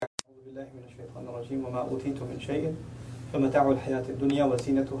بالله من الشيطان الرجيم وما أوتيتم من شيء فمتاع الحياة الدنيا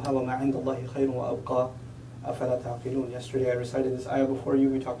وزينتها وما عند الله خير وأبقى أفلا تعقلون. Yesterday I recited this ayah before you.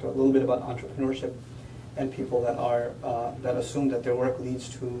 We talked a little bit about entrepreneurship and people that are that assume that their work leads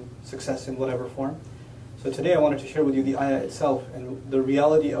to success in whatever form. So today I wanted to share with you the ayah itself and the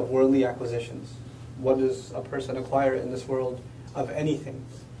reality of worldly acquisitions. What does a person acquire in this world of anything?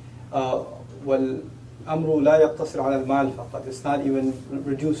 والأمر لا يقتصر على المال فقط. It's not even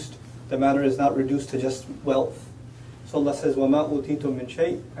reduced. The matter is not reduced to just wealth. So Allah says, وَمَا أُوتِيتُم مِّن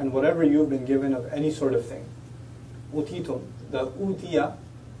شَيْءٍ, and whatever you've been given of any sort of thing. أُوتِيتُم, the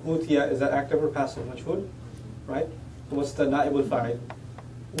utiya is that active or passive? Majhul, right? So what's the نائب الفاعل?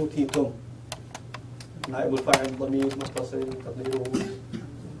 أُوتِيتُم. نائب الفاعل ضمير متصل تقديره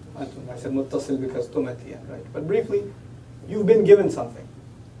أنتم. I said متصل because tum at the end, right? But briefly, you've been given something.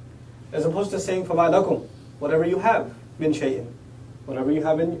 As opposed to saying فَمَا لَكُمْ, whatever you have, مِن شَيْءٍ. Whatever you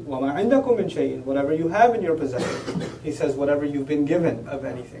have in وَمَا عِنْدَكُمْ مِنْ شَيْءٍ, whatever you have in your possession. He says whatever you've been given of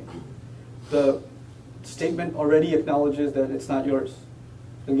anything. The statement already acknowledges that it's not yours.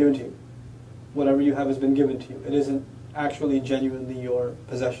 It's been given to you. Whatever you have has been given to you. It isn't actually genuinely your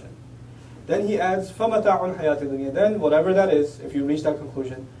possession. Then he adds فَمَتَاعُ الْحَيَاةِ الدُّنْيَا. Then whatever that is, if you reach that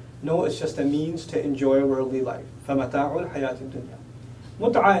conclusion, no, it's just a means to enjoy worldly life. فَمَتَاعُ الْحَيَاةِ الدُّنْيا.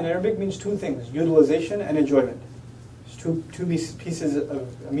 Mut'a in Arabic means two things: utilization and enjoyment. Two pieces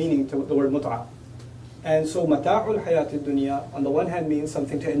of meaning to the word mut'a. And so mata'ul hayati dunya on the one hand means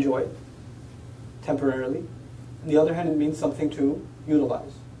something to enjoy temporarily. On the other hand, it means something to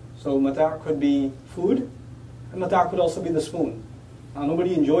utilize. So mata' could be food, and mata' could also be the spoon. Now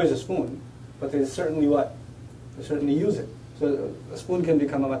nobody enjoys a spoon, but they certainly what? They certainly use it. So a spoon can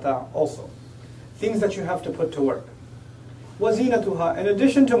become a mata' also. Things that you have to put to work. Wazinatuha, in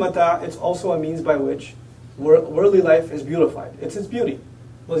addition to mata', it's also a means by which worldly life is beautified. It's its beauty.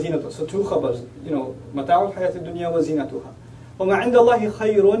 وَزِينَتُهَا. So two khabars, مَتَاعُ الْحَيَاةِ الدُّنْيَا وَزِينَتُهَا. وَمَا عِنْدَ اللَّهِ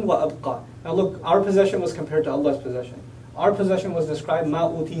خَيْرٌ وَأَبْقَى. Now look, our possession was compared to Allah's possession. Our possession was described, مَا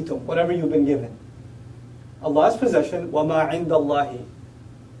أُوتِيتُم, whatever you've been given. Allah's possession, وَمَا عِنْدَ اللَّهِ,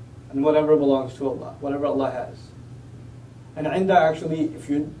 and whatever belongs to Allah, whatever Allah has. And عِنْدَ actually, if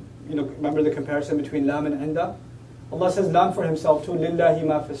you remember the comparison between lam and عِنْدَ, Allah says lam for himself too, لِلَّهِ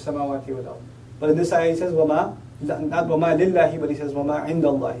مَا فِي السَّمَاوَاتِ وَالْأَرْضِ. But in this ayah he says وَمَا, not وَمَا لِلَّهِ, but he says وَمَا عِنْدَ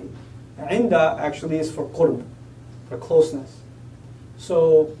اللَّهِ. عِنْدَ actually is for qurb, for closeness.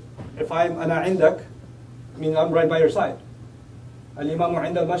 So if I'm ana indak, means I'm right by your side. Al-imamu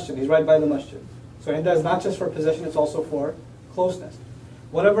inda al-masjid, he's right by the masjid. So inda is not just for possession, it's also for closeness.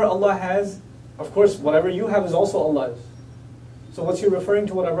 Whatever Allah has, of course, whatever you have is also Allah's. So what's he referring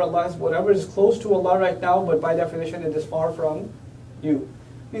to, whatever Allah has? Whatever is close to Allah right now, but by definition it is far from you.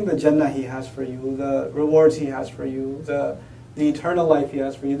 I mean the Jannah He has for you, the rewards He has for you, the eternal life He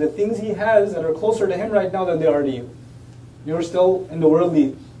has for you, the things He has that are closer to Him right now than they are to you. You're still in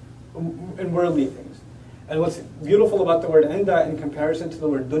worldly things. And what's beautiful about the word inda in comparison to the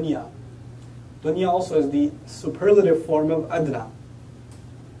word dunya, dunya also is the superlative form of adna.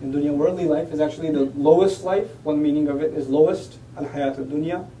 In dunya, worldly life is actually the lowest life. One meaning of it is lowest, al-hayat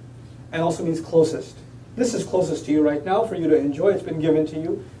dunya, and also means closest. This is closest to you right now for you to enjoy. It's been given to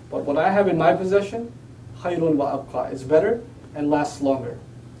you. But what I have in my possession, khayrun wa abqa, it's better and lasts longer.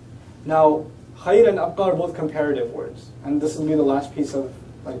 Now, khayr and abqa are both comparative words. And this will be the last piece of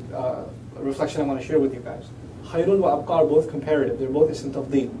reflection I want to share with you guys. Khayrun wa abqa are both comparative. They're both ism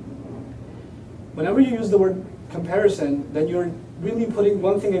tafdeel. Whenever you use the word comparison, then you're really putting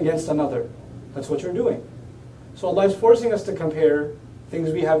one thing against another. That's what you're doing. So Allah is forcing us to compare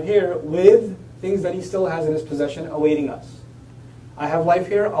things we have here with things that He still has in His possession awaiting us. I have life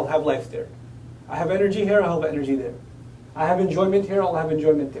here, I'll have life there. I have energy here, I'll have energy there. I have enjoyment here, I'll have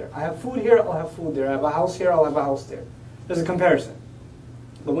enjoyment there. I have food here, I'll have food there. I have a house here, I'll have a house there. There's a comparison.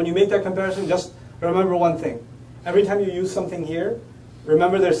 But when you make that comparison, just remember one thing. Every time you use something here,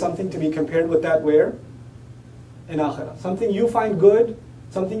 remember there's something to be compared with that where? In akhirah. Something you find good,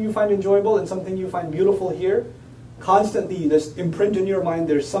 something you find enjoyable, and something you find beautiful here. Constantly, this imprint in your mind,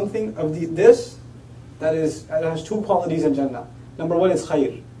 there's something of this that has two qualities in Jannah. Number one is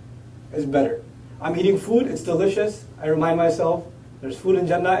khayr, is better. I'm eating food, it's delicious. I remind myself, there's food in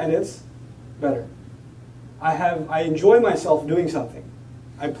Jannah and it's better. I enjoy myself doing something.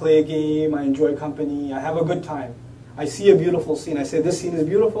 I play a game, I enjoy company, I have a good time. I see a beautiful scene, I say this scene is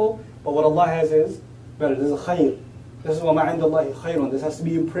beautiful, but what Allah has is better. This is a khayr. This is وَمَا عِنْدَ اللَّهِ خَيْرٌ. This has to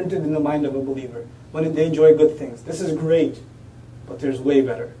be imprinted in the mind of a believer. When they enjoy good things. This is great, but there's way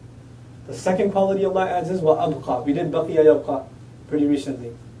better. The second quality Allah adds is وَأَبْقَى. We did baqiya yabqa pretty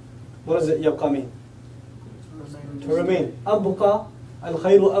recently. What does it yabqa mean? To remain. Abqa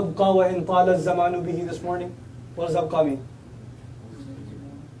Al-khayru abqa wa in tala zamanu bihi this morning. What does abqa mean?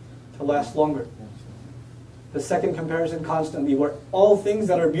 To last longer. The second comparison, constantly, where all things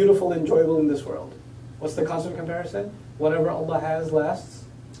that are beautiful and enjoyable in this world. What's the constant comparison? Whatever Allah has lasts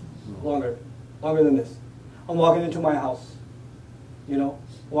longer than this. I'm walking into my house,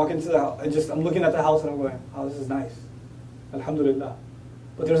 walk into the house, I'm looking at the house and I'm going, oh, this is nice, alhamdulillah.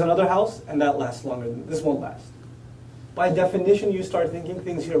 But there's another house and that lasts longer than this won't last. By definition, you start thinking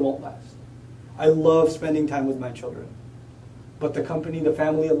things here won't last. I love spending time with my children, but the company, the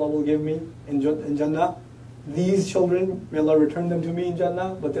family Allah will give me in Jannah, these children, may Allah return them to me in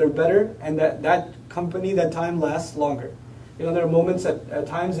Jannah, but they're better, and that company, that time lasts longer. There are moments at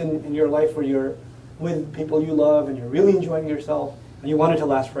times in your life where you're with people you love and you're really enjoying yourself and you want it to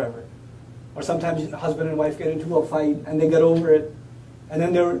last forever. Or sometimes husband and wife get into a fight and they get over it, and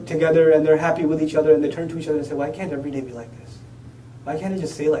then they're together and they're happy with each other and they turn to each other and say, why can't every day be like this? Why can't it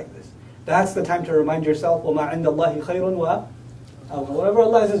just stay like this? That's the time to remind yourself, وَمَا عِنْدَ اللَّهِ خَيْرٌ وَأَبْقَى. Whatever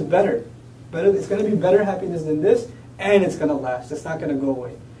Allah has is better. It's going to be better happiness than this, and it's going to last. It's not going to go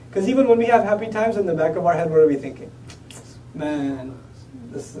away. Because even when we have happy times, in the back of our head, what are we thinking? Man,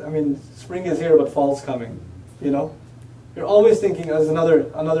 spring is here, but fall's coming. You're always thinking there's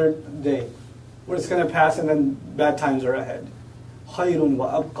another day where it's going to pass, and then bad times are ahead. خَيْرٌ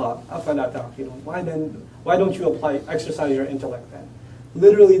وَأَبْقَى أَفَلَا تَعْقِلُونَ. Why don't you exercise your intellect then?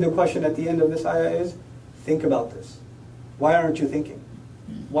 Literally, the question at the end of this ayah is, think about this. Why aren't you thinking?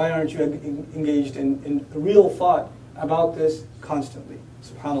 Why aren't you engaged in real thought about this constantly?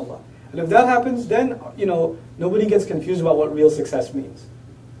 Subhanallah. And if that happens, then nobody gets confused about what real success means.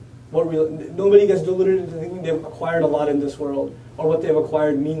 Nobody gets deluded into thinking they've acquired a lot in this world, or what they've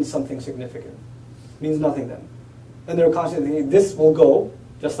acquired means something significant. It means nothing then. And they're constantly thinking, this will go,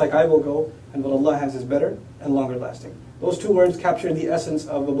 just like I will go, and what Allah has is better and longer lasting. Those two words capture the essence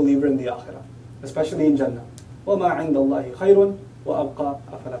of a believer in the akhirah, especially in Jannah. وَمَا عِنْدَ اللَّهِ خَيْرٌ وأبقى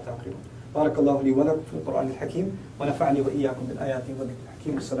أفلا تعقلون. بارك الله لي ولكم في القرآن الحكيم ونفعني وإياكم بالآيات والذكر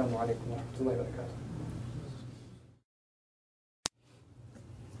الحكيم. السلام عليكم ورحمة الله وبركاته.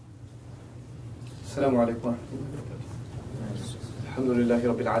 السلام عليكم ورحمة الله وبركاته. الحمد لله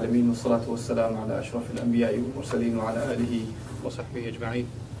رب العالمين والصلاة والسلام على أشرف الأنبياء والمرسلين وعلى آله وصحبه أجمعين.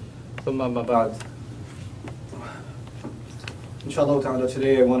 ثم أما بعد. Inshallah ta'ala,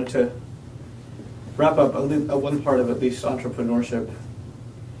 today I wanted to wrap up one part of at least entrepreneurship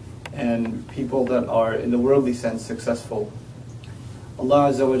and people that are in the worldly sense successful. Allah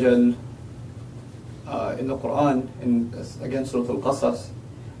Azza wa Jal in the Quran, again Surah Al-Qasas,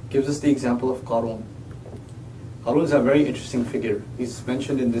 gives us the example of Qarun. Qarun is a very interesting figure. He's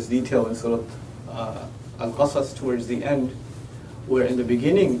mentioned in this detail in Surah Al-Qasas towards the end, where in the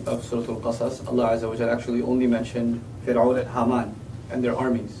beginning of Surah Al-Qasas, Allah Azza wa Jal actually only mentioned Fir'aun and Haman and their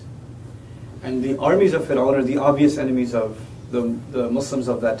armies. And the armies of Fir'aun are the obvious enemies of the Muslims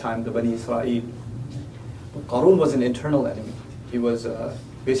of that time, the Bani Israel. But Qarun was an internal enemy. He was,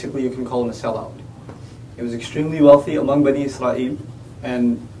 basically you can call him a sellout. He was extremely wealthy among Bani Israel,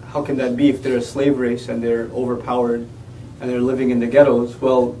 and how can that be if they're a slave race and they're overpowered and they're living in the ghettos?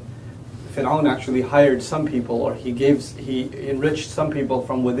 Well, Fir'aun actually hired some people, or he enriched some people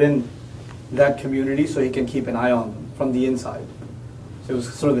from within that community so he can keep an eye on them from the inside. So it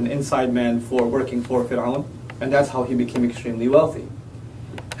was sort of an inside man working for Fir'aun, and that's how he became extremely wealthy.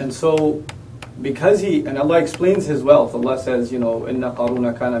 And so, and Allah explains his wealth. Allah says, إِنَّ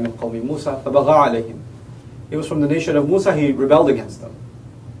قَارُونَ كَانَ مِنْ قَوْمِ مُوسَى فَبَغَى عَلَيْهِمْ. He was from the nation of Musa, he rebelled against them.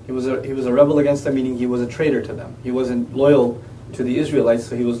 He was a rebel against them, meaning he was a traitor to them. He wasn't loyal to the Israelites,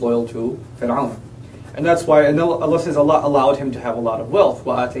 so he was loyal to Fir'aun. And that's why, and Allah says Allah allowed him to have a lot of wealth.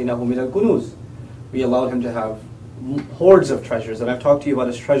 وَآتَيْنَاهُ مِنَ الْكُنُوزِ. We allowed him to have hordes of treasures, and I've talked to you about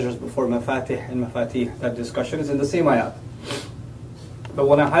his treasures before. Mafatih and Mafatih, that discussion is in the same ayat. But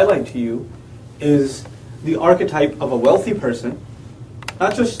what I highlight to you is the archetype of a wealthy person.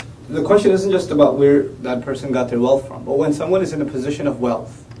 The question isn't just about where that person got their wealth from, but when someone is in a position of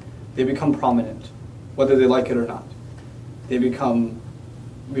wealth, they become prominent, whether they like it or not. They become,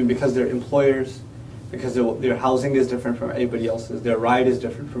 because they're employers, because their housing is different from everybody else's, their ride is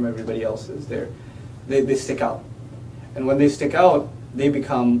different from everybody else's, they stick out. And when they stick out, they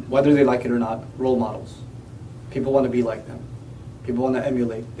become, whether they like it or not, role models. People want to be like them. People want to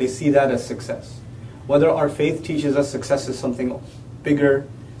emulate. They see that as success. Whether our faith teaches us success is something bigger,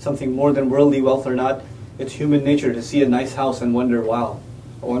 something more than worldly wealth or not, it's human nature to see a nice house and wonder, wow,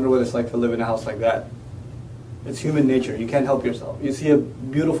 I wonder what it's like to live in a house like that. It's human nature. You can't help yourself. You see a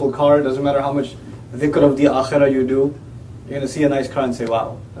beautiful car, it doesn't matter how much dhikr of the akhirah you do, you're going to see a nice car and say,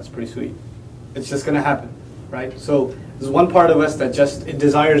 wow, that's pretty sweet. It's just going to happen, right? So There's one part of us that just, it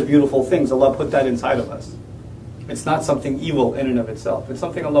desires beautiful things. Allah put that inside of us. It's not something evil in and of itself. It's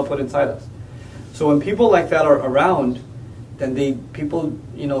something Allah put inside us. So when people like that are around, then people,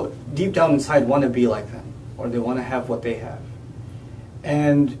 deep down inside want to be like them, or they want to have what they have.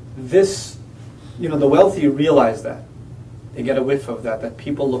 And this, the wealthy realize that. They get a whiff of that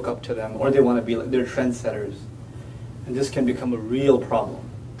people look up to them, or they want to be like, they're trendsetters. And this can become a real problem.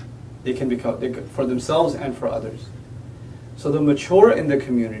 They can for themselves and for others. So the mature in the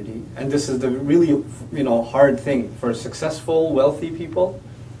community, and this is the really, hard thing for successful, wealthy people,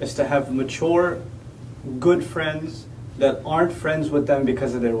 is to have mature, good friends that aren't friends with them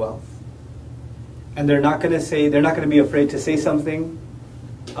because of their wealth. And they're not going to be afraid to say something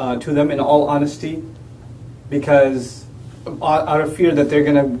to them in all honesty, because out of fear that they're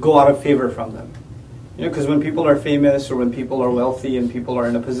going to go out of favor from them. Because when people are famous, or when people are wealthy and people are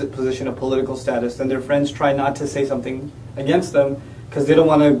in a position of political status, then their friends try not to say something against them because they don't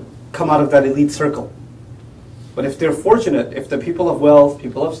want to come out of that elite circle. But if they're fortunate, if the people of wealth,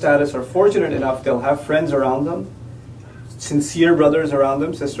 people of status are fortunate enough, they'll have friends around them, sincere brothers around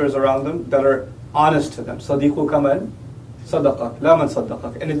them, sisters around them, that are honest to them. Sadiquka man sadaqak, la man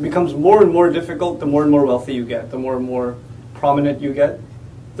saddaqak. And it becomes more and more difficult the more and more wealthy you get, the more and more prominent you get,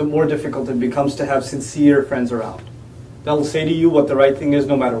 the more difficult it becomes to have sincere friends around. They'll say to you what the right thing is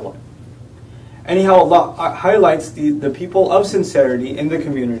no matter what. Anyhow, Allah highlights the people of sincerity in the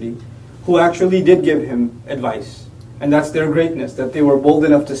community who actually did give him advice. And that's their greatness, that they were bold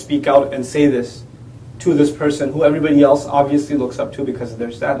enough to speak out and say this to this person who everybody else obviously looks up to because of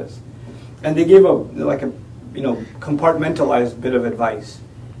their status. And they gave a compartmentalized bit of advice.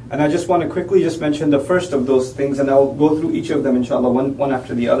 And I just want to quickly just mention the first of those things, and I'll go through each of them, inshallah, one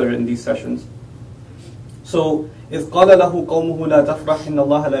after the other in these sessions. So, إِذْ قَالَ لَهُ قَوْمُهُ لَا تَفْرَحْ إِنَّ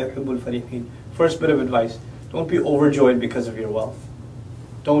اللَّهَ لَا يُحِبُّ الْفَرِحِينَ. First bit of advice, don't be overjoyed because of your wealth.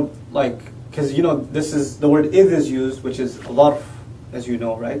 Don't, because this is, the word إِذ is used, which is ظرف, as you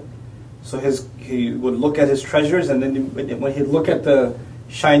know, right? So he would look at his treasures, and then when he'd look at the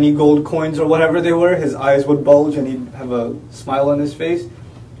shiny gold coins or whatever they were, his eyes would bulge and he'd have a smile on his face.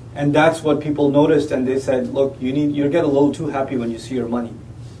 And that's what people noticed, and they said, look, you get a little too happy when you see your money.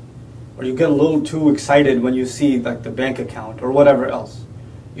 Or you get a little too excited when you see the bank account or whatever else.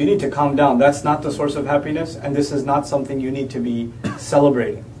 You need to calm down. That's not the source of happiness, and this is not something you need to be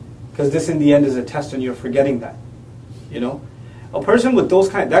celebrating. Because this in the end is a test and you're forgetting that. A person with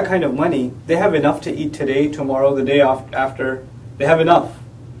that kind of money, they have enough to eat today, tomorrow, the day after. They have enough.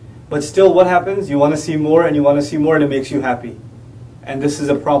 But still, what happens? You want to see more and you want to see more, and it makes you happy. And this is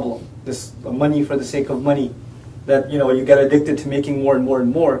a problem. This money for the sake of money, that you get addicted to making more and more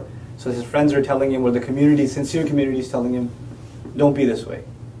and more. So his friends are telling him, or the community, sincere community, is telling him, don't be this way.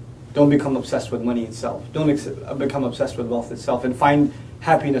 Don't become obsessed with money itself. Don't become obsessed with wealth itself, and find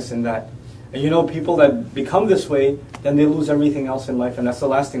happiness in that. And people that become this way, then they lose everything else in life, and that's the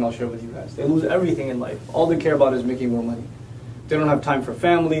last thing I'll share with you guys. They lose everything in life. All they care about is making more money. They don't have time for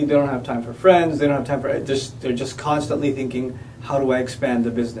family. They don't have time for friends. They don't have time for they're just constantly thinking, how do I expand the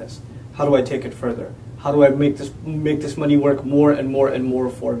business? How do I take it further? How do I make this money work more and more and more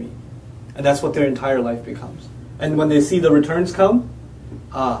for me? And that's what their entire life becomes. And when they see the returns come,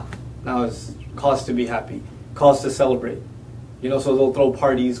 now it's cause to be happy, cause to celebrate. So they'll throw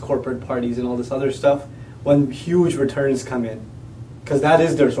parties, corporate parties, and all this other stuff when huge returns come in, because that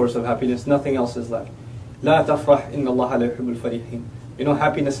is their source of happiness. Nothing else is left. لا تفرح إن الله لا يحب الفرحين.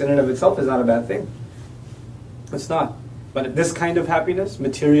 Happiness in and of itself is not a bad thing. It's not. But this kind of happiness,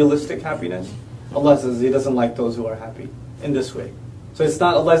 materialistic happiness, Allah says He doesn't like those who are happy in this way. So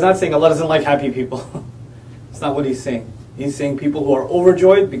Allah is not saying Allah doesn't like happy people. It's not what He's saying. He's saying people who are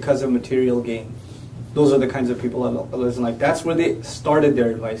overjoyed because of material gain. Those are the kinds of people Allah doesn't like. That's where they started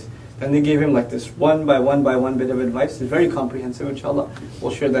their advice. Then they gave him this one by one bit of advice. It's very comprehensive, inshallah.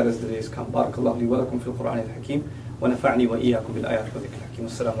 We'll share that as the days come. Barakallahu li wa lakum fil Qur'an al-Hakim. Wa nafa'ni wa iyyakum bil ayat wa dhikr al-Hakim.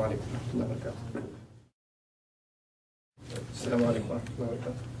 Assalamu alaikum wa rahmatullahi wa barakatuh. Assalamu alaikum wa rahmatullahi wa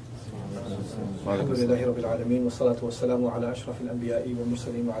barakatuh. Alhamdulillahi rabbil alameen. Wa salatu wa salamu ala ashraf al-anbiya'i wa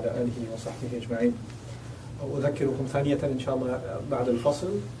mursaleen wa ala alihi wa sahbihi ajma'in. أذكركم ثانية إن شاء الله بعد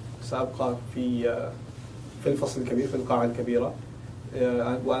الفصل سأبقى في الفصل الكبير في القاعة الكبيرة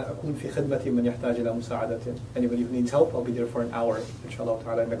وأكون في خدمة من يحتاج إلى مساعدة. Anybody who needs help, I'll be there for an hour inshallah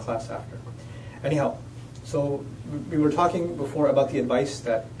ta'ala in the class after. Anyhow, so we were talking before about the advice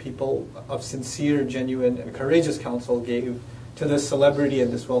that people of sincere, genuine and courageous counsel gave to this celebrity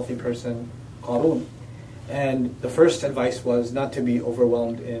and this wealthy person, Qarun. And the first advice was not to be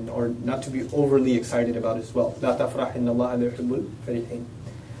overwhelmed in, or not to be overly excited about his wealth. لا تفرح إن الله لا يحب الفرحين.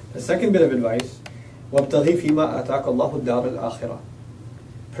 The second bit of advice وَابْتَغِي فِي مَا أَتَاكَ اللَّهُ الدَّارَ الْآخِرَةِ.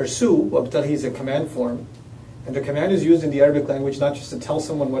 Pursue, وَابْتَغِي is a command form. And the command is used in the Arabic language not just to tell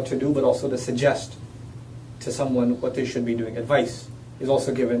someone what to do, but also to suggest to someone what they should be doing. Advice is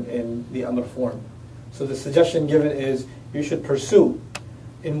also given in the amr form. So the suggestion given is you should pursue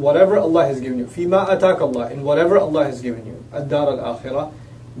in whatever Allah has given you. فِيمَا أَتَاكَ اللَّهُ, in whatever Allah has given you. الدَّارَ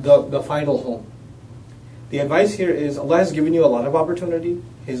الْآخِرَةِ, the final home. The advice here is Allah has given you a lot of opportunity.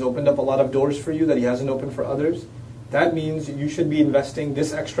 He's opened up a lot of doors for you that He hasn't opened for others. That means you should be investing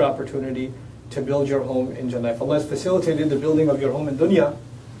this extra opportunity to build your home in Jannah. If Allah has facilitated the building of your home in dunya,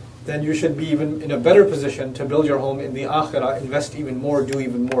 then you should be even in a better position to build your home in the akhirah, invest even more, do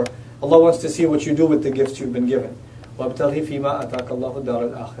even more. Allah wants to see what you do with the gifts you've been given. وَابْتَغِي فِي مَا أَتَاكَ اللَّهُ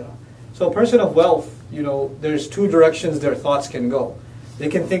الدَّارَ الْآخِرَةِ. So a person of wealth, there's two directions their thoughts can go. They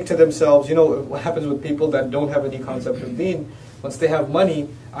can think to themselves, what happens with people that don't have any concept of deen, once they have money,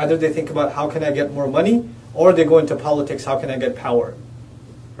 either they think about how can I get more money, or they go into politics, how can I get power?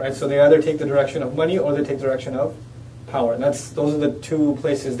 Right? So they either take the direction of money or they take the direction of power. And those are the two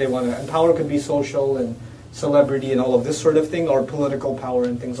places they want to. And power could be social and celebrity and all of this sort of thing, or political power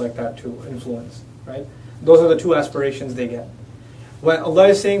and things like that too, influence. Right? Those are the two aspirations they get. What Allah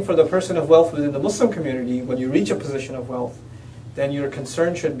is saying for the person of wealth within the Muslim community, when you reach a position of wealth, then your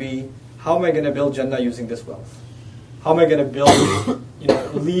concern should be, how am I going to build Jannah using this wealth? How am I going to build,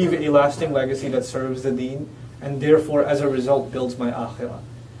 leave a lasting legacy that serves the deen, and therefore, as a result, builds my akhirah.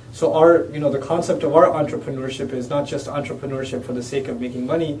 So the concept of our entrepreneurship is not just entrepreneurship for the sake of making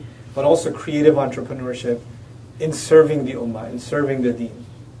money, but also creative entrepreneurship in serving the ummah, in serving the deen,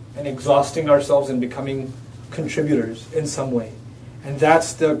 and exhausting ourselves and becoming contributors in some way. And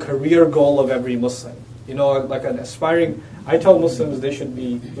that's the career goal of every Muslim. Like an aspiring, I tell Muslims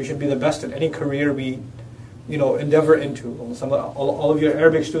we should be the best at any career we endeavor into. All of your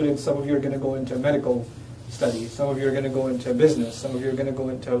Arabic students, some of you are going to go into medical studies, some of you are going to go into business, some of you are going to go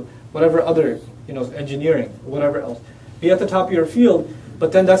into whatever other, engineering, whatever else. Be at the top of your field,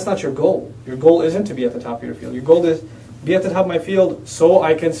 but then that's not your goal. Your goal isn't to be at the top of your field. Your goal is be at the top of my field so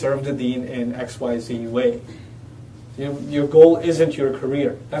I can serve the deen in XYZ way. Your goal isn't your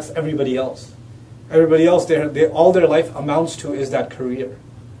career. That's everybody else. Everybody else, all their life amounts to is that career.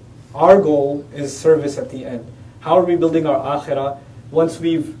 Our goal is service at the end. How are we building our akhirah once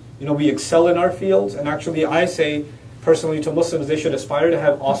we excel in our fields? And actually, I say personally to Muslims, they should aspire to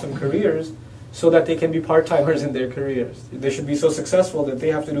have awesome careers so that they can be part-timers in their careers. They should be so successful that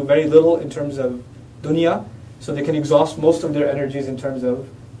they have to do very little in terms of dunya, so they can exhaust most of their energies in terms of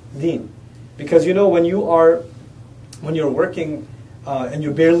deen. Because when you're working and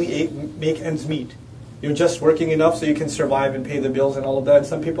you barely make ends meet, you're just working enough so you can survive and pay the bills and all of that. And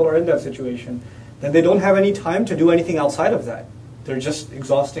some people are in that situation. Then they don't have any time to do anything outside of that. They're just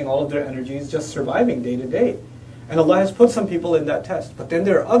exhausting all of their energies, just surviving day to day. And Allah has put some people in that test. But then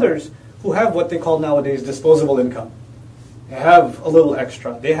there are others who have what they call nowadays disposable income. They have a little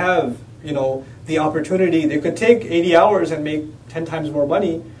extra. They have, the opportunity. They could take 80 hours and make 10 times more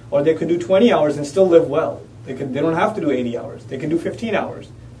money, or they could do 20 hours and still live well. They don't have to do 80 hours. They can do 15 hours.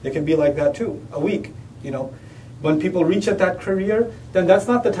 They can be like that too, a week. When people reach at that career, then that's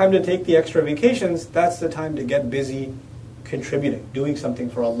not the time to take the extra vacations. That's the time to get busy contributing, doing something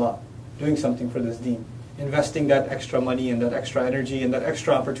for Allah, doing something for this deen, investing that extra money and that extra energy and that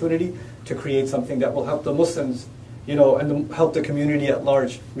extra opportunity to create something that will help the Muslims, and help the community at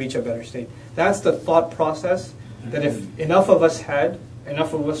large reach a better state. That's the thought process that if enough of us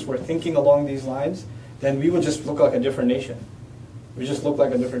were thinking along these lines, then we would just look like a different nation. We just look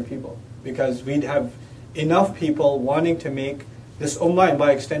like a different people, because we'd have enough people wanting to make this ummah, and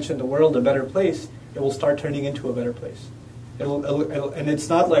by extension the world, a better place. It will start turning into a better place. And it's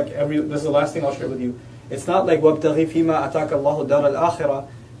not like this is the last thing I'll share with you. It's not like وَابْتَغِي فِي مَا أَتَاكَ اللَّهُ دَارَ الْآخِرَةِ,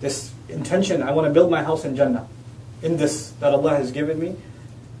 this intention, I want to build my house in Jannah, in this that Allah has given me.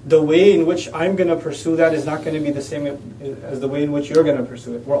 The way in which I'm going to pursue that is not going to be the same as the way in which you're going to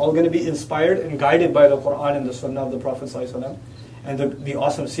pursue it. We're all going to be inspired and guided by the Qur'an and the Sunnah of the Prophet ﷺ, and the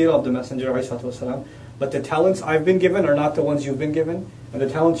awesome seerah of the Messenger ﷺ. But the talents I've been given are not the ones you've been given, and the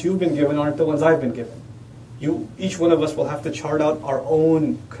talents you've been given aren't the ones I've been given. Each one of us will have to chart out our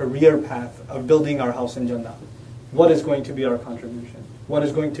own career path of building our house in Jannah. What is going to be our contribution? What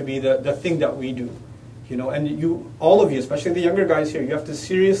is going to be the thing that we do? And all of you, especially the younger guys here, you have to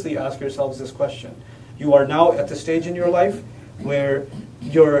seriously ask yourselves this question. You are now at the stage in your life where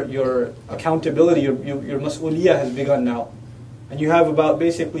your accountability, your mas'uliyah has begun now. And you have about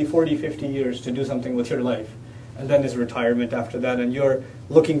basically 40, 50 years to do something with your life. And then is retirement after that. And you're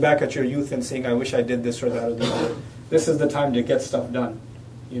looking back at your youth and saying, I wish I did this or that or the other. This is the time to get stuff done.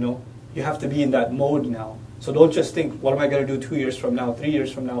 You have to be in that mode now. So don't just think, what am I going to do 2 years from now, 3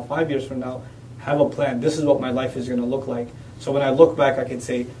 years from now, 5 years from now? Have a plan. This is what my life is going to look like. So when I look back, I can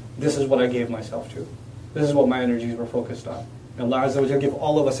say, this is what I gave myself to. This is what my energies were focused on. And Allah Azza wa Jalla give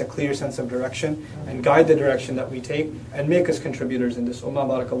all of us a clear sense of direction and guide the direction that we take and make us contributors in this. Ummah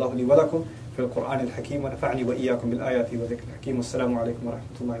barakallahu li wa lakum fil Qur'an al-Hakim wa nafa'ani wa iyyakum bil ayati wa dhikr al-Hakim. Assalamu alaikum wa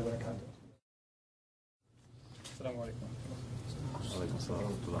rahmatullahi wa barakatuh. Assalamu alaikum. Alaikum assalam wa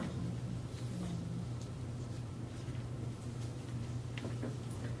rahmatullah.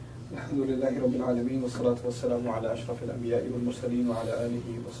 الحمد لله رب العالمين والصلاة والسلام على أشرف الأنبياء والمرسلين وعلى آله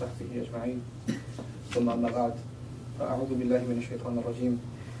وصحبه أجمعين ثم أما بعد فأعوذ بالله من الشيطان الرجيم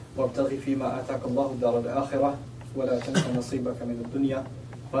وابتغ فيما آتاك الله الدار الآخرة ولا تنس نصيبك من الدنيا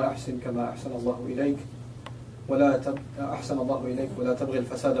وأحسن كما أحسن الله إليك أحسن الله إليك ولا تبغي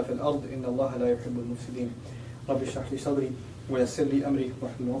الفساد في الأرض إن الله لا يحب المفسدين رب اشرح لي صدري ويسر لي أمري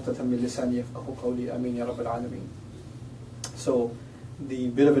واحلل عقدة من لساني يفقهوا قولي آمين يا رب العالمين. So the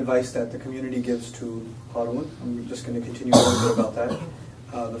bit of advice that the community gives to Qarun, I'm just going to continue a little bit about that.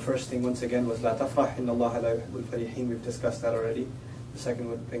 The first thing, once again, was لا تفرح إن الله لا يحب الفرحين. We've discussed that already. The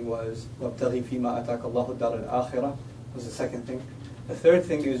second thing was وابتغي فيما آتاك الله الدار الآخرة was the second thing. The third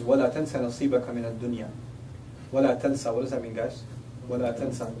thing is ولا تنسى نصيبك من الدنيا. ولا تنسى. What does that mean, guys? ولا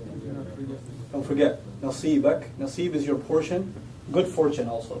تنسى. Don't forget. نصيبك. Nasib is your portion. Good fortune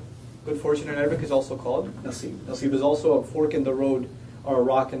also. Good fortune in Arabic is also called nasib. Nasib is also a fork in the road or a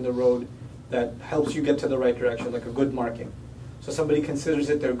rock in the road that helps you get to the right direction, like a good marking. So somebody considers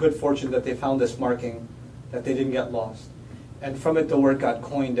it their good fortune that they found this marking, that they didn't get lost. And from it the word got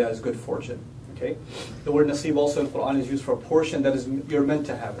coined as good fortune. Okay? The word nasib also in Quran is used for a portion that is you're meant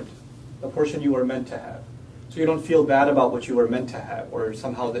to have it. The portion you were meant to have. So you don't feel bad about what you were meant to have, or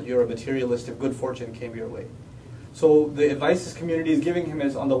somehow that you're a materialist if good fortune came your way. So the advice this community is giving him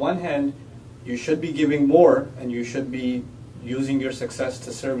is, on the one hand, you should be giving more, and you should be using your success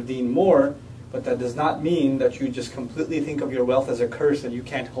to serve Deen more, but that does not mean that you just completely think of your wealth as a curse and you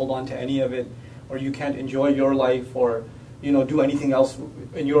can't hold on to any of it, or you can't enjoy your life, or do anything else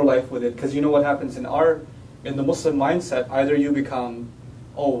in your life with it. Because you know what happens in the Muslim mindset, either you become,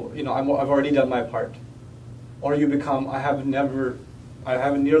 I've already done my part, or you become, I haven't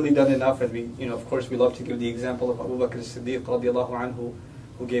nearly done enough. And we, of course, we love to give the example of Abu Bakr as-Siddiq radiallahu anhu,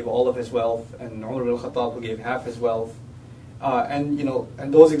 who gave all of his wealth, and Umar al-Khattab, who gave half his wealth.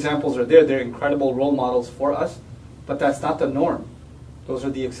 And those examples are there. They're incredible role models for us, but that's not the norm. Those are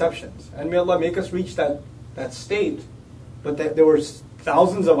the exceptions. And may Allah make us reach that state. But there were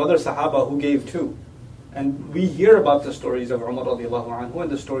thousands of other Sahaba who gave too. And we hear about the stories of Umar radiallahu anhu and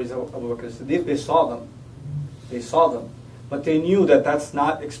the stories of Abu Bakr as-Siddiq. They saw them. But they knew that that's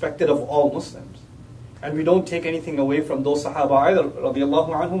not expected of all Muslims. And we don't take anything away from those Sahaba either, radiallahu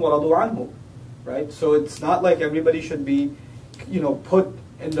anhum wa radu anhu. Right? So it's not like everybody should be put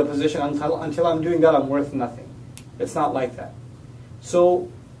in the position until I'm doing that I'm worth nothing. It's not like that.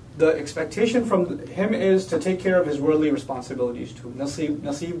 So the expectation from him is to take care of his worldly responsibilities too.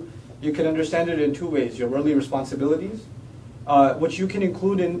 Nasib, you can understand it in two ways. Your worldly responsibilities, which you can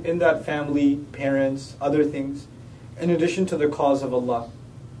include in that family, parents, other things, in addition to the cause of Allah.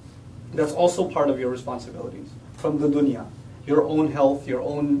 That's also part of your responsibilities from the dunya. Your own health, your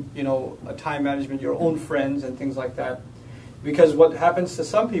own time management, your own friends and things like that. Because what happens to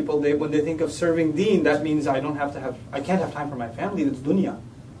some people, when they think of serving Deen, that means I can't have time for my family. That's dunya.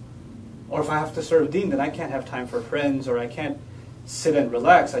 Or if I have to serve Deen, then I can't have time for friends, or I can't sit and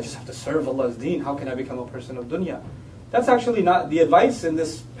relax. I just have to serve Allah's Deen. How can I become a person of dunya? That's actually not the advice in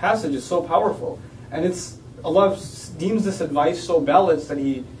this passage. Is so powerful, and Allah deems this advice so balanced that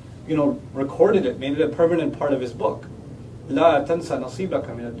He, recorded it, made it a permanent part of His book. La tansa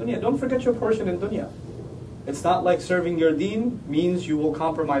nasibaka min ad-dunya. Don't forget your portion in dunya. It's not like serving your Deen means you will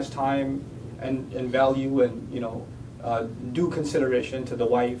compromise time and value and due consideration to the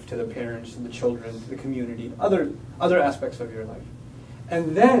wife, to the parents, to the children, to the community, other aspects of your life.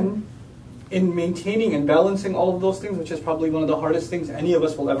 And then, in maintaining and balancing all of those things, which is probably one of the hardest things any of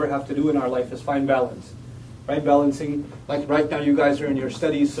us will ever have to do in our life, is find balance. Right? Balancing, like right now you guys are in your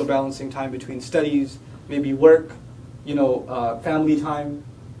studies, so balancing time between studies, maybe work, family time,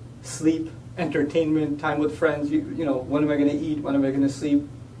 sleep, entertainment, time with friends, when am I going to eat, when am I going to sleep?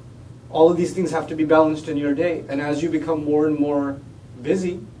 All of these things have to be balanced in your day. And as you become more and more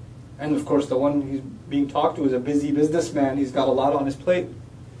busy, and of course the one he's being talked to is a busy businessman, he's got a lot on his plate,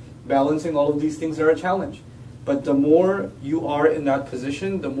 balancing all of these things are a challenge. But the more you are in that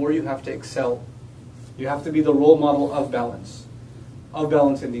position, the more you have to excel. You have to be the role model of balance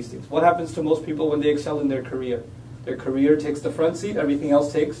in these things. What happens to most people when they excel in their career? Their career takes the front seat, everything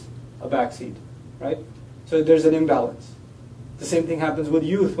else takes a backseat, right? So there's an imbalance. The same thing happens with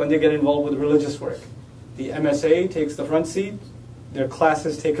youth when they get involved with religious work. The MSA takes the front seat, their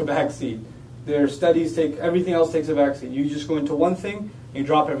classes take a back seat, their studies take, everything else takes a back seat. You just go into one thing, you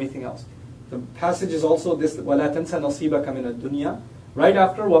drop everything else. The passage is also this, وَلَا تَنْسَ نَصِيبَكَ مِنَ الدُّنْيا. Right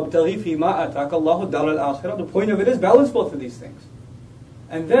after, وَابْتَغِي فِي مَا أَتَاكَ اللَّهُ الدَّارَ الْآخِرَةِ. The point of it is balance both of these things.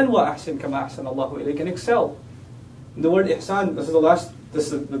 And then وَأَحْسِنْ كَمَا أَحْسَنَ اللَّهُ إِلَيْكَ, and excel. The word ihsan,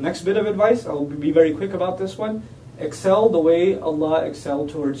 this is the next bit of advice. I'll be very quick about this one. Excel the way Allah excelled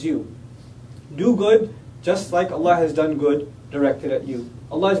towards you. Do good just like Allah has done good directed at you.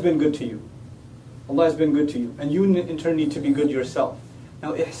 Allah has been good to you. Allah has been good to you. And you in turn need to be good yourself.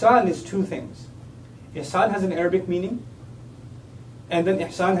 Now ihsan is two things. Ihsan has an Arabic meaning, and then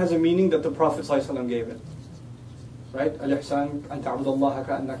ihsan has a meaning that the Prophet ﷺ gave it. Right? Al-ihsan an ta'bud Allah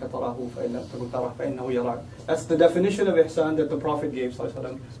ka'annaka tarahu fa in lam takun tarahu fa innahu yarak. That's the definition of ihsan that the Prophet gave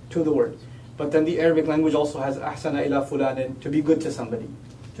ﷺ to the word. But then the Arabic language also has ahsana ila fulanin, to be good to somebody,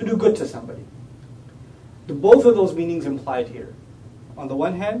 to do good to somebody. Both of those meanings implied here. On the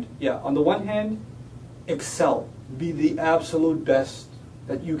one hand, excel, be the absolute best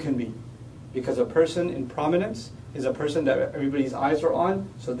that you can be. Because a person in prominence is a person that everybody's eyes are on,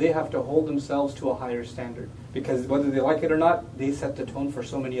 so they have to hold themselves to a higher standard. Because whether they like it or not, they set the tone for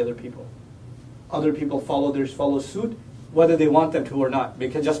so many other people. Other people follow suit, whether they want them to or not,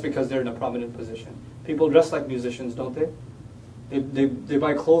 just because they're in a prominent position. People dress like musicians, don't they? They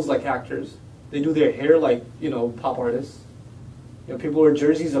buy clothes like actors. They do their hair like, pop artists. People wear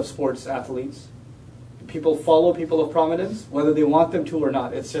jerseys of sports athletes. People follow people of prominence, whether they want them to or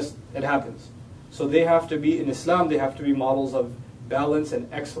not. It happens. So they have to be, in Islam, they have to be models of balance and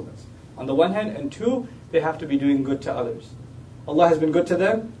excellence. On the one hand, and two, they have to be doing good to others. Allah has been good to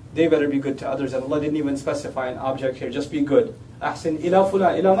them, they better be good to others. And Allah didn't even specify an object here, just be good. أحسن إلى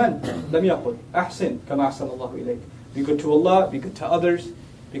فلان إلى من لم يقل أحسن كما أحسن الله إليك. Be good to Allah, be good to others,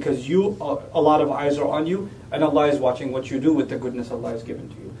 because a lot of eyes are on you, and Allah is watching what you do with the goodness Allah has given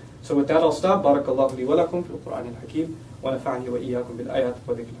to you. So with that I'll stop. Barakallahu li wa lakum fil Qur'an al-Hakim, wa nafa'ani wa iyyakum bil ayat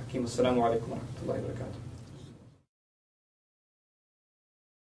wa dhikr al-Hakim. Assalamu alaikum wa rahmatullahi wa barakatuh.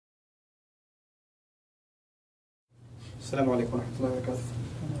 Assalamu alaikum wa rahmatullahi wa barakatuh.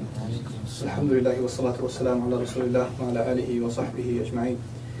 Alhamdulillah wa salatu wa salam ala rasulillah wa ala alihi wa sahbihi ajma'in.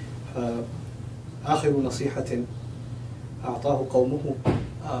 آخر نصيحة أعطاه قومه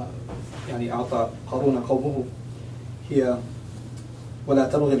أعطى قارون قومه هي ولا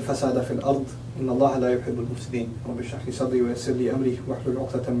تبغي الفساد في الأرض إن الله لا يحب المفسدين رب اشرح لي صدري ويسر لي أمري واحلل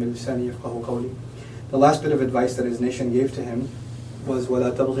عقدة من لساني يفقهوا قولي. The last bit of advice that his nation gave to him was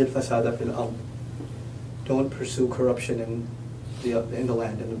ولا تبغي الفساد في الأرض. Don't pursue corruption in the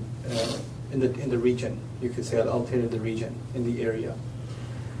land, in the region. You could say al-Altir, in the region, in the area.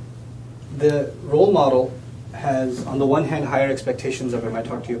 The role model has, on the one hand, higher expectations of him. I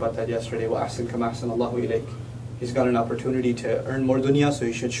talked to you about that yesterday. وَأَحْسِنْ كَمَا أَحْسَنَ اللَّهُ إِلَيْكَ. He's got an opportunity to earn more dunya, so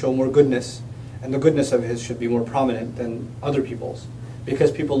he should show more goodness. And the goodness of his should be more prominent than other people's.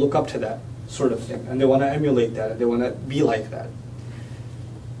 Because people look up to that sort of thing. And they want to emulate that. And they want to be like that.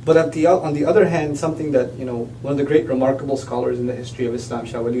 But on the other hand, something that, one of the great remarkable scholars in the history of Islam,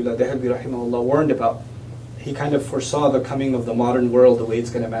 Shah Waliullah Dehelvi rahimahullah, warned about. He kind of foresaw the coming of the modern world, the way it's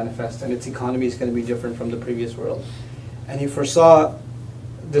going to manifest, and its economy is going to be different from the previous world. And he foresaw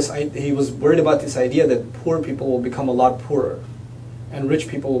this, he was worried about this idea that poor people will become a lot poorer, and rich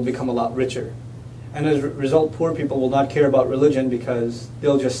people will become a lot richer. And as a result, poor people will not care about religion because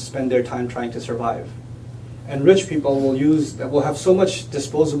they'll just spend their time trying to survive. And rich people will have so much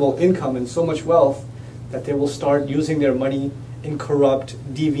disposable income and so much wealth that they will start using their money in corrupt,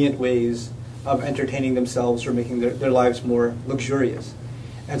 deviant ways of entertaining themselves or making their lives more luxurious.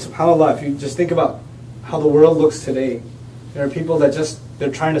 And subhanAllah, if you just think about how the world looks today, there are people that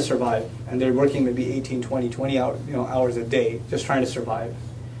they're trying to survive, and they're working maybe 18, 20 hours a day just trying to survive.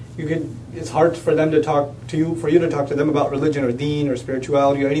 It's hard for them to talk to you, for you to talk to them about religion or deen or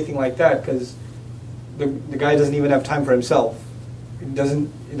spirituality or anything like that, because the guy doesn't even have time for himself.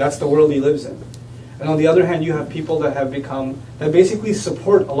 That's the world he lives in. And on the other hand, you have people that basically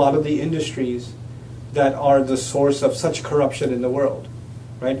support a lot of the industries that are the source of such corruption in the world,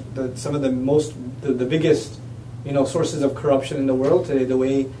 right? Some of the biggest, sources of corruption in the world today, the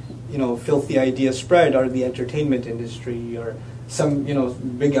way, filthy ideas spread, are the entertainment industry or some,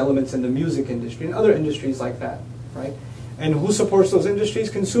 big elements in the music industry and other industries like that, right? And who supports those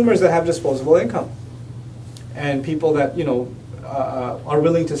industries? Consumers that have disposable income. And people that, are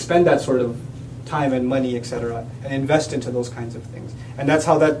willing to spend that sort of time and money, etc., and invest into those kinds of things. And that's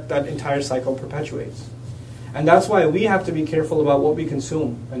how that entire cycle perpetuates. And that's why we have to be careful about what we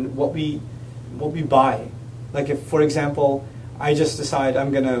consume and what we buy. Like if, for example, I just decide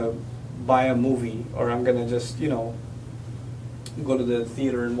I'm going to buy a movie, or I'm going to just, go to the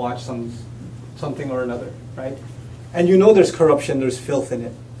theater and watch something or another, right? And there's corruption, there's filth in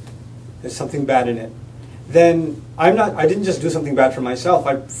it, there's something bad in it. Then I didn't just do something bad for myself,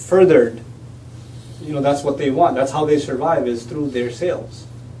 I furthered, that's what they want. That's how they survive, is through their sales,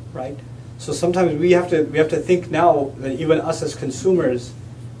 right? So sometimes we have to think now that even us as consumers,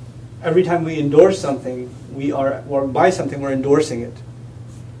 every time we endorse something, or buy something, we're endorsing it.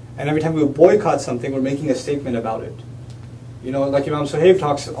 And every time we boycott something, we're making a statement about it. Like Imam Suhaib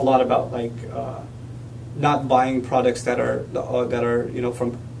talks a lot about, like not buying products that are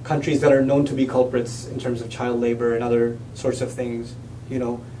from countries that are known to be culprits in terms of child labor and other sorts of things.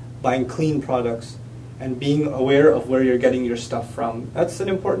 Buying clean products and being aware of where you're getting your stuff from. That's an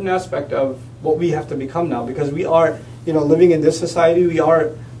important aspect of what we have to become now, because we are, living in this society, we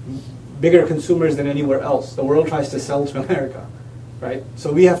are bigger consumers than anywhere else. The world tries to sell to America, right?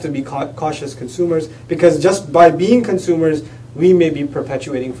 So we have to be cautious consumers, because just by being consumers, we may be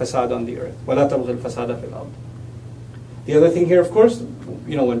perpetuating fasad on the earth. وَلَا تَبْغِ الْفَسَادَ فِي الْأَرْضِ. The other thing here, of course,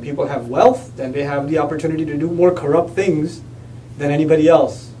 when people have wealth, then they have the opportunity to do more corrupt things than anybody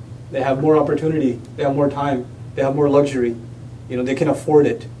else. They have more opportunity, they have more time, they have more luxury. They can afford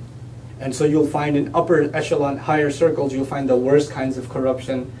it. And so you'll find in upper echelon, higher circles, you'll find the worst kinds of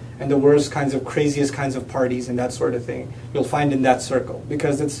corruption and the worst kinds of craziest kinds of parties and that sort of thing. You'll find in that circle,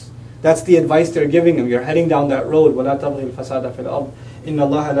 because that's the advice they're giving them. You're heading down that road. وَلَا تَبْغِ الْفَسَادَ فِي الْأَرْضِ إِنَّ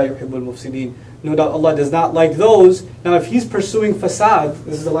اللَّهَ لَا يُحِبُّ الْمُفْسِدِينَ. No doubt Allah does not like those. Now if he's pursuing fasad,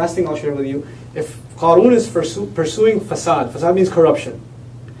 this is the last thing I'll share with you. If Qarun is pursuing fasad means corruption,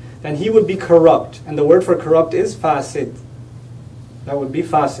 then he would be corrupt. And the word for corrupt is fasid. That would be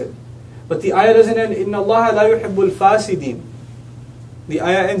fasid. But the ayah doesn't end, إِنَّ اللَّهَ لَا يُحِبُّ الْفَاسِدِينَ. The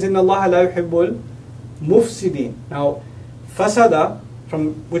ayah ends, إِنَّ اللَّهَ لَا يُحِبُّ الْمُفْسِدِينَ. Now, fasada,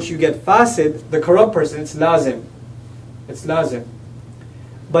 from which you get fasid, the corrupt person, it's lazim. It's lazim.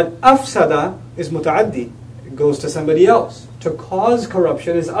 But afsada is muta'addi. It goes to somebody else. To cause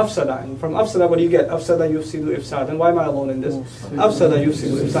corruption is afsada. And from afsada, what do you get? Afsada yufsidu ifsadan. Why am I alone in this? Afsada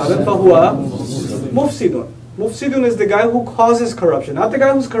yufsidu ifsadan. Fahuwa mufsidun. Mufsidun is the guy who causes corruption. Not the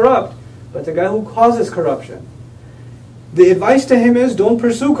guy who's corrupt, but the guy who causes corruption. The advice to him is, don't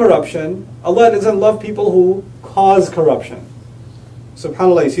pursue corruption. Allah doesn't love people who cause corruption.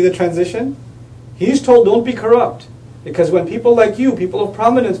 SubhanAllah, you see the transition? He's told, don't be corrupt. Because when people like you, people of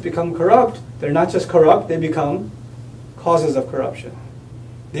prominence, become corrupt, they're not just corrupt, they become causes of corruption.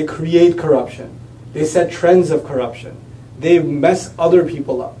 They create corruption. They set trends of corruption. They mess other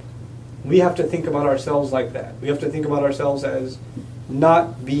people up. We have to think about ourselves like that. We have to think about ourselves as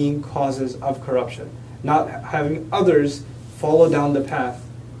not being causes of corruption. Not having others follow down the path,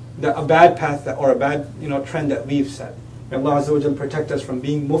 a bad path or a bad trend that we've set. May Allah Azza wa Jal protect us from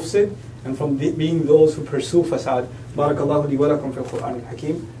being mufsid and from being those who pursue fasad. Barakallahu li wa lakum fil Qur'an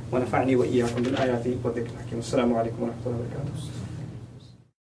al-Hakim wa nafa'ni wa iyyakum bil ayati wa dhikr al-Hakim. Assalamu alaikum wa rahmatullahi wa barakatuh.